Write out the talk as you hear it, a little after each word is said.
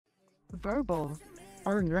Verbal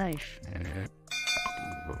or life.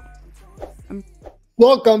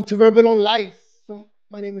 Welcome to verbalonlife.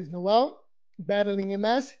 My name is Noel, battling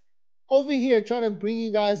MS. Over here, trying to bring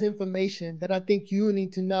you guys information that I think you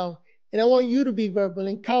need to know. And I want you to be verbal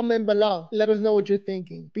and comment below. Let us know what you're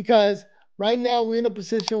thinking. Because right now, we're in a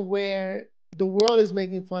position where the world is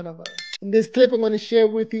making fun of us. In this clip, I'm going to share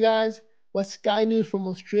with you guys what Sky News from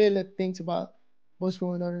Australia thinks about what's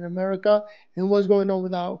going on in America and what's going on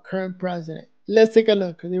with our current president. Let's take a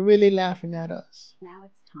look because they're really laughing at us. Now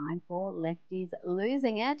it's time for Lefties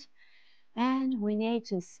losing it. And we need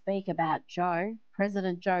to speak about Joe.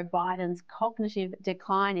 President Joe Biden's cognitive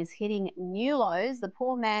decline is hitting new lows. The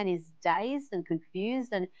poor man is dazed and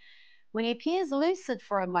confused. And when he appears lucid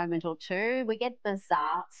for a moment or two, we get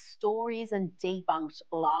bizarre stories and debunked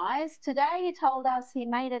lies. Today, he told us he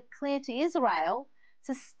made it clear to Israel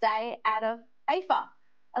to stay out of Haifa.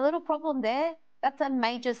 A little problem there. That's a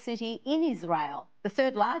major city in Israel, the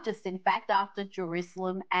third largest, in fact, after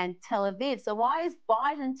Jerusalem and Tel Aviv. So why is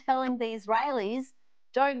Biden telling the Israelis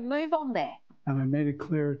don't move on there? And I made it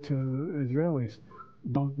clear to Israelis,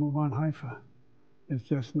 don't move on Haifa. It's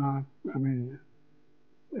just not, I mean,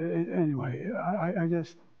 anyway, I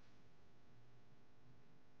just,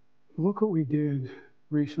 look what we did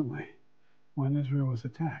recently when Israel was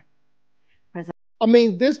attacked. I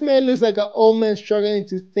mean, this man looks like an old man struggling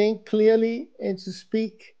to think clearly and to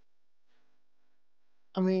speak.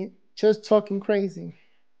 I mean, just talking crazy.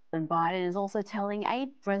 And Biden is also telling a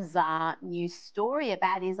bizarre new story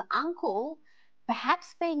about his uncle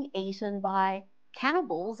perhaps being eaten by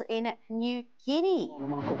cannibals in New Guinea.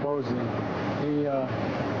 Uncle Bozy,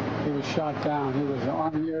 he was shot down. He was in the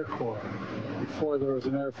Army Air Corps before there was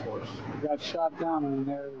an Air Force. He got shot down in an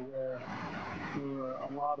area where there were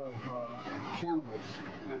a lot of cannibals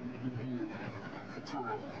in New Guinea at the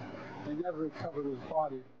time. They never recovered his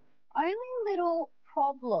body. Only a little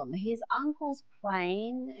problem. His uncle's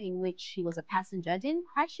plane, in which he was a passenger, didn't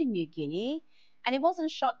crash in New Guinea, and it wasn't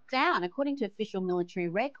shot down. According to official military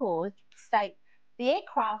records, state the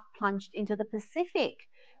aircraft plunged into the Pacific.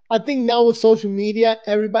 I think now with social media,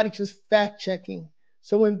 everybody's just fact checking.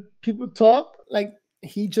 So when people talk like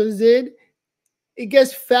he just did, it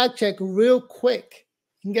gets fact checked real quick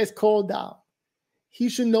and gets called out. He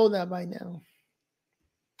should know that by now.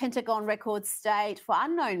 Pentagon records state for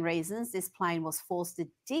unknown reasons, this plane was forced to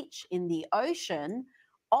ditch in the ocean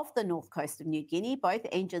off the north coast of New Guinea. Both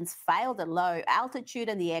engines failed at low altitude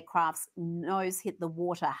and the aircraft's nose hit the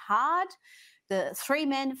water hard. The three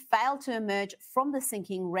men failed to emerge from the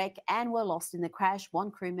sinking wreck and were lost in the crash. One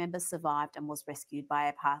crew member survived and was rescued by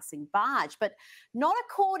a passing barge, but not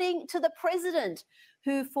according to the president,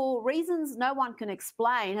 who, for reasons no one can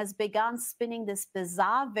explain, has begun spinning this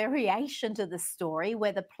bizarre variation to the story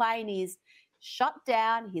where the plane is shut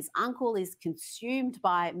down, his uncle is consumed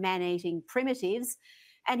by man-eating primitives,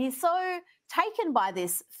 and he's so taken by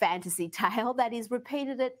this fantasy tale that he's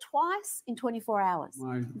repeated it twice in 24 hours.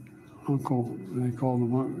 My uncle, they called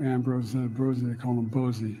him Ambrose, they call him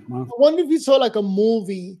Bozy. I wonder if he saw like a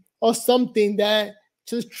movie or something that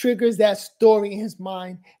just triggers that story in his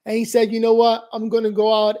mind. And he said, you know what? I'm going to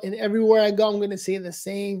go out and everywhere I go, I'm going to say the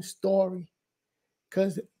same story.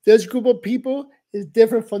 Because this group of people is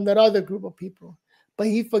different from that other group of people. But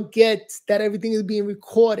he forgets that everything is being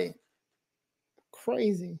recorded.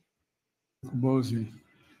 Crazy. Bozy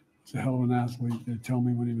is a hell of an athlete. They tell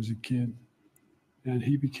me when he was a kid. And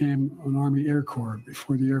he became an Army Air Corps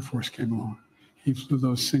before the Air Force came along. He flew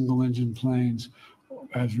those single-engine planes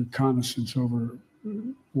as reconnaissance over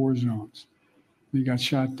war zones. He got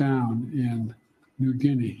shot down in New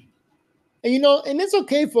Guinea. And, you know, and it's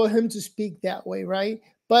okay for him to speak that way, right?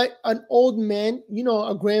 But an old man, you know,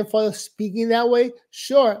 a grandfather speaking that way,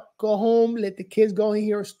 sure, go home, let the kids go and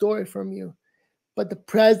hear a story from you. But the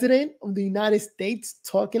president of the United States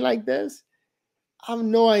talking like this, I have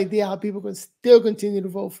no idea how people can still continue to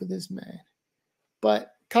vote for this man.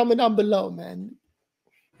 But comment down below, man.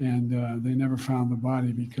 And they never found the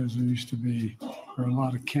body because there used to be a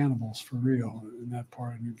lot of cannibals for real in that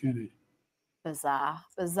part of New Guinea. Bizarre,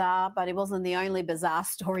 but it wasn't the only bizarre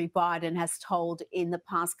story Biden has told in the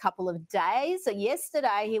past couple of days. So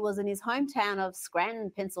yesterday, he was in his hometown of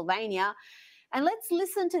Scranton, Pennsylvania. And let's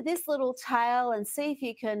listen to this little tale and see if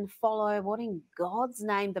you can follow what in God's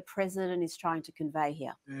name the president is trying to convey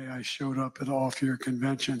here. I showed up at off-year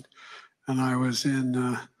convention, and I was in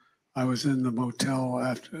the motel,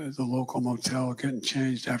 after the local motel, getting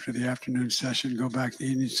changed after the afternoon session, go back to the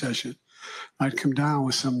evening session. I'd come down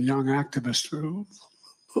with some young activists, who,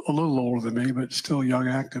 a little older than me, but still young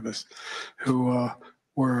activists, who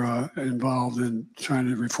were involved in trying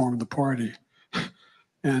to reform the party.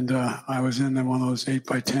 And I was in one of those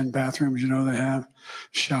 8x10 bathrooms, they have,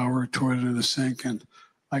 shower, toilet, and the sink. And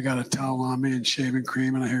I got a towel on me and shaving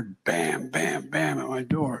cream, and I hear bam, bam, bam at my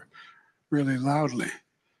door really loudly.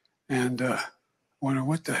 And wonder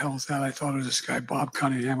what the hell is that? I thought it was this guy, Bob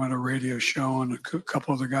Cunningham, on a radio show, and a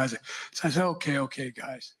couple other guys. So I said, okay,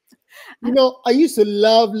 guys. I used to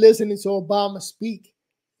love listening to Obama speak.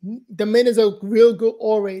 The man is a real good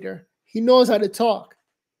orator. He knows how to talk.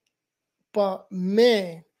 But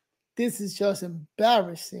man, this is just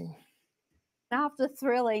embarrassing. After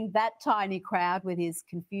thrilling that tiny crowd with his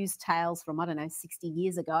confused tales from, 60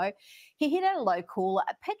 years ago, he hit a local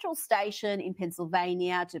petrol station in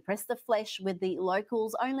Pennsylvania to press the flesh with the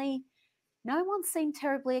locals, only no one seemed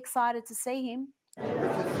terribly excited to see him.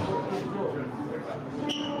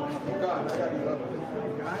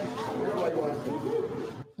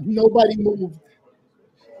 Nobody moved.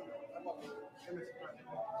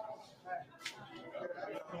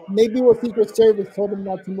 Maybe it was Secret Service told him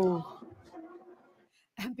not to move.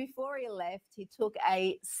 And before he left, he took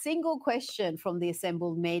a single question from the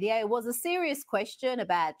assembled media. It was a serious question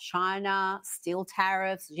about China, steel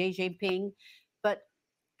tariffs, Xi Jinping. But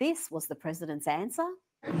this was the president's answer.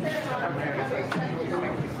 The steel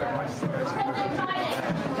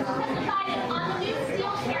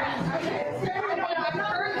tariffs, are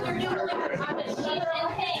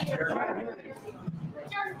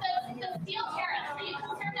you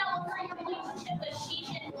concerned that will hurt your relationship with Xi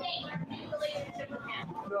Jinping, your new relationship with him?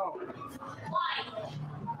 No. Why?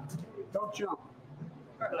 Don't jump.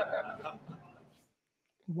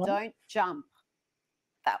 Don't jump.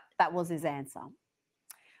 That was his answer.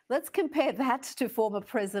 Let's compare that to former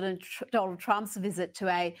President Donald Trump's visit to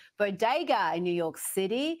a bodega in New York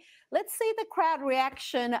City. Let's see the crowd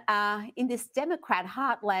reaction in this Democrat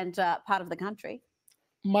heartland part of the country.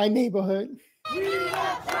 My neighborhood. We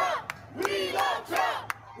love Trump! We love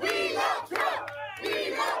Trump! We love Trump!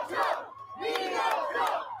 We love Trump! We love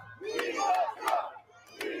Trump! We love Trump!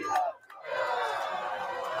 We love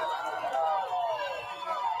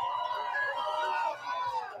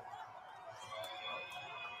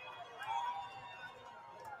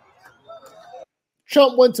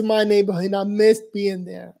Trump went to my neighborhood and I missed being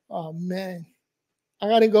there. Oh man. I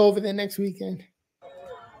gotta go over there next weekend.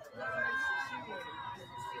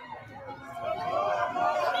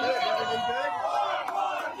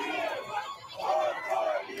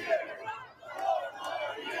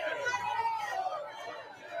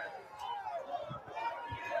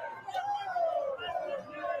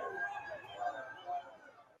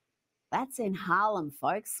 That's in Harlem,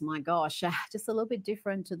 folks. My gosh, just a little bit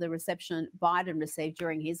different to the reception Biden received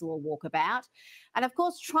during his little walkabout. And of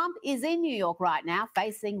course, Trump is in New York right now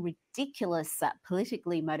facing ridiculous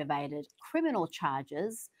politically motivated criminal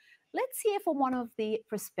charges. Let's hear from one of the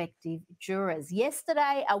prospective jurors.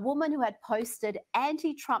 Yesterday, a woman who had posted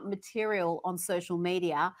anti-Trump material on social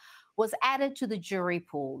media was added to the jury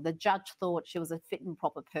pool. The judge thought she was a fit and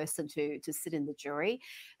proper person to sit in the jury.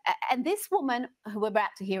 And this woman, who we're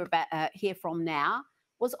about to hear from now,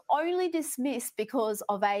 was only dismissed because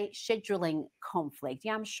of a scheduling conflict.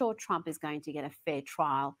 Yeah, I'm sure Trump is going to get a fair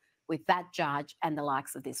trial with that judge and the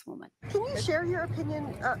likes of this woman. Can you share your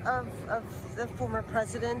opinion of the former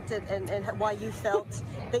president and why you felt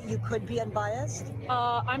that you could be unbiased?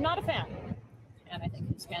 I'm not a fan. And I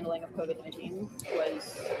think his handling of COVID-19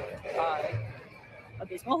 was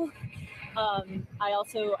abysmal. I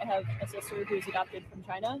have a sister who's adopted from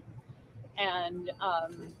China, and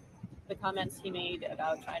the comments he made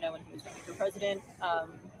about China when he was running for president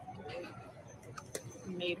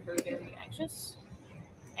made her very anxious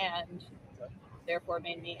and therefore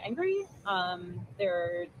made me angry. There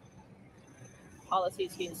are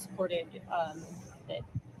policies he has supported that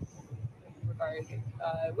regard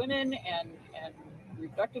women and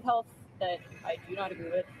reproductive health that I do not agree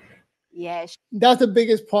with. Yes. That's the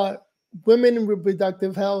biggest part. Women and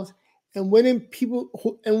reproductive health and winning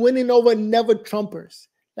over never Trumpers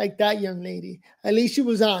like that young lady. At least she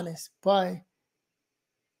was honest. But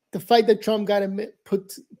the fight that Trump got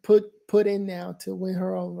put in now to win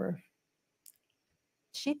her over.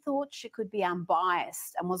 She thought she could be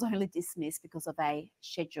unbiased and was only dismissed because of a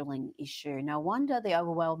scheduling issue. No wonder the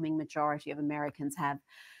overwhelming majority of Americans have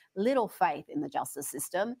little faith in the justice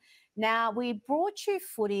system. Now, we brought you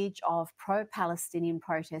footage of pro-Palestinian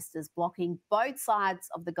protesters blocking both sides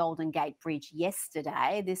of the Golden Gate Bridge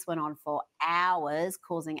yesterday. This went on for hours,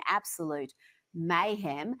 causing absolute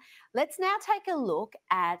mayhem. Let's now take a look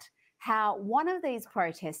at how one of these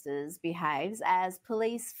protesters behaves as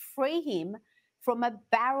police free him from a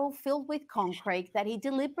barrel filled with concrete that he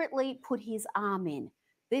deliberately put his arm in.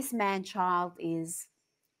 This man-child is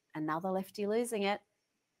another lefty losing it.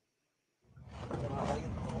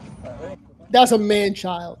 That's a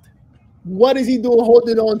man-child. What is he doing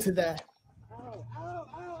holding on to that?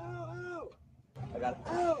 I got it.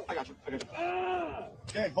 I got you.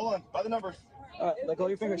 Okay, hold on. By the numbers. All right, let go of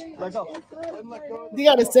your fingers. Let go. You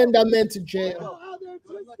got to send that man to jail.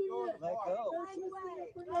 Let go.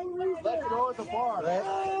 Let go of the bar.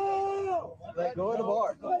 Let go of the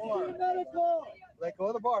bar. Let go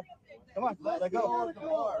of the bar. Come on, let go of the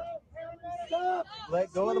bar. Stop.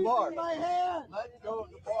 Let go of the bar. My hand. Let go of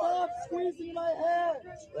the bar. Stop squeezing my hand.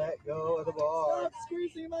 Let go of the bar. Stop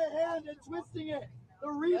squeezing my hand and twisting it. The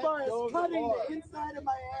rebar is cutting the inside of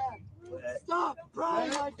my hand. Stop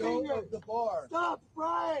prying my fingers. Stop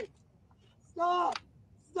prying. Stop.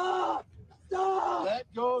 Stop. Stop.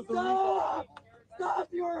 Let go of the rebar. Stop.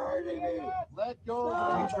 You're hurting me. Let go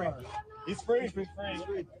of the rebar. He's free. He's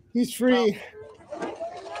free. He's free.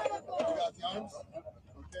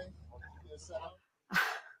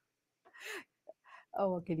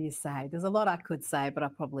 Oh, what can you say? There's a lot I could say, but I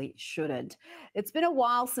probably shouldn't. It's been a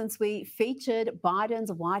while since we featured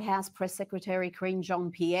Biden's White House Press Secretary, Karine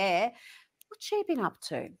Jean-Pierre. What's she been up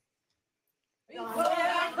to?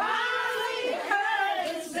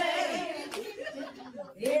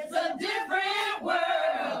 It's a different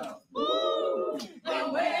world. Ooh,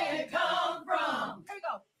 and where it come from. Here we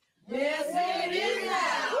go. Yes, it is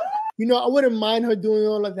now. You know, I wouldn't mind her doing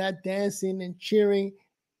all of that dancing and cheering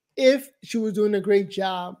if she was doing a great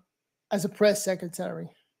job as a press secretary.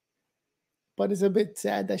 But it's a bit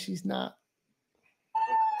sad that she's not.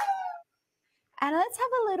 And let's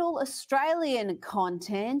have a little Australian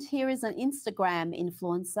content. Here is an Instagram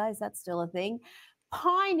influencer, is that still a thing?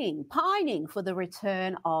 Pining for the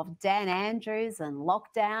return of Dan Andrews and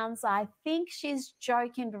lockdowns. I think she's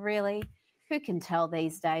joking, but really, who can tell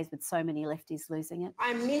these days with so many lefties losing it?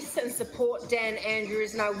 I miss and support Dan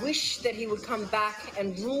Andrews, and I wish that he would come back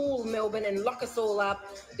and rule Melbourne and lock us all up,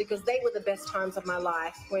 because they were the best times of my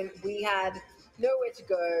life when we had nowhere to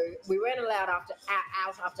go. We weren't allowed out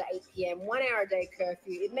after 8 p.m., 1 hour a day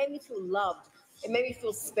curfew. It made me feel loved. It made me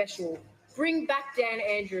feel special. Bring back Dan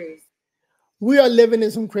Andrews. We are living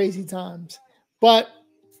in some crazy times. But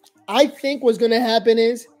I think what's going to happen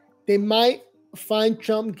is they might find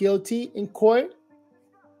Trump guilty in court,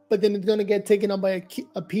 but then it's going to get taken up by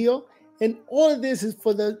appeal. And all of this is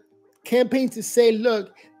for the campaign to say,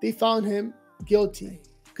 look, they found him guilty.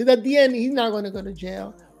 Because at the end, he's not going to go to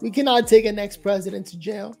jail. We cannot take an ex-president to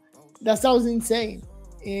jail. That sounds insane.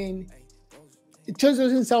 And it just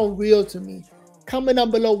doesn't sound real to me. Comment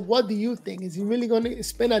down below, what do you think? Is he really going to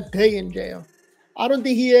spend a day in jail? I don't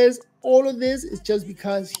think he is. All of this is just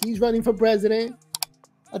because he's running for president.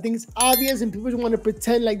 I think it's obvious and people want to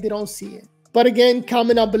pretend like they don't see it. But again,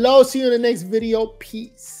 comment down below. See you in the next video.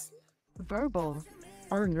 Peace. Verbal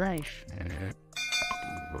or life.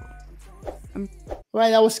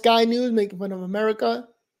 Right, that was Sky News making fun of America.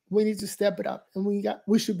 We need to step it up, and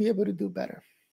we should be able to do better.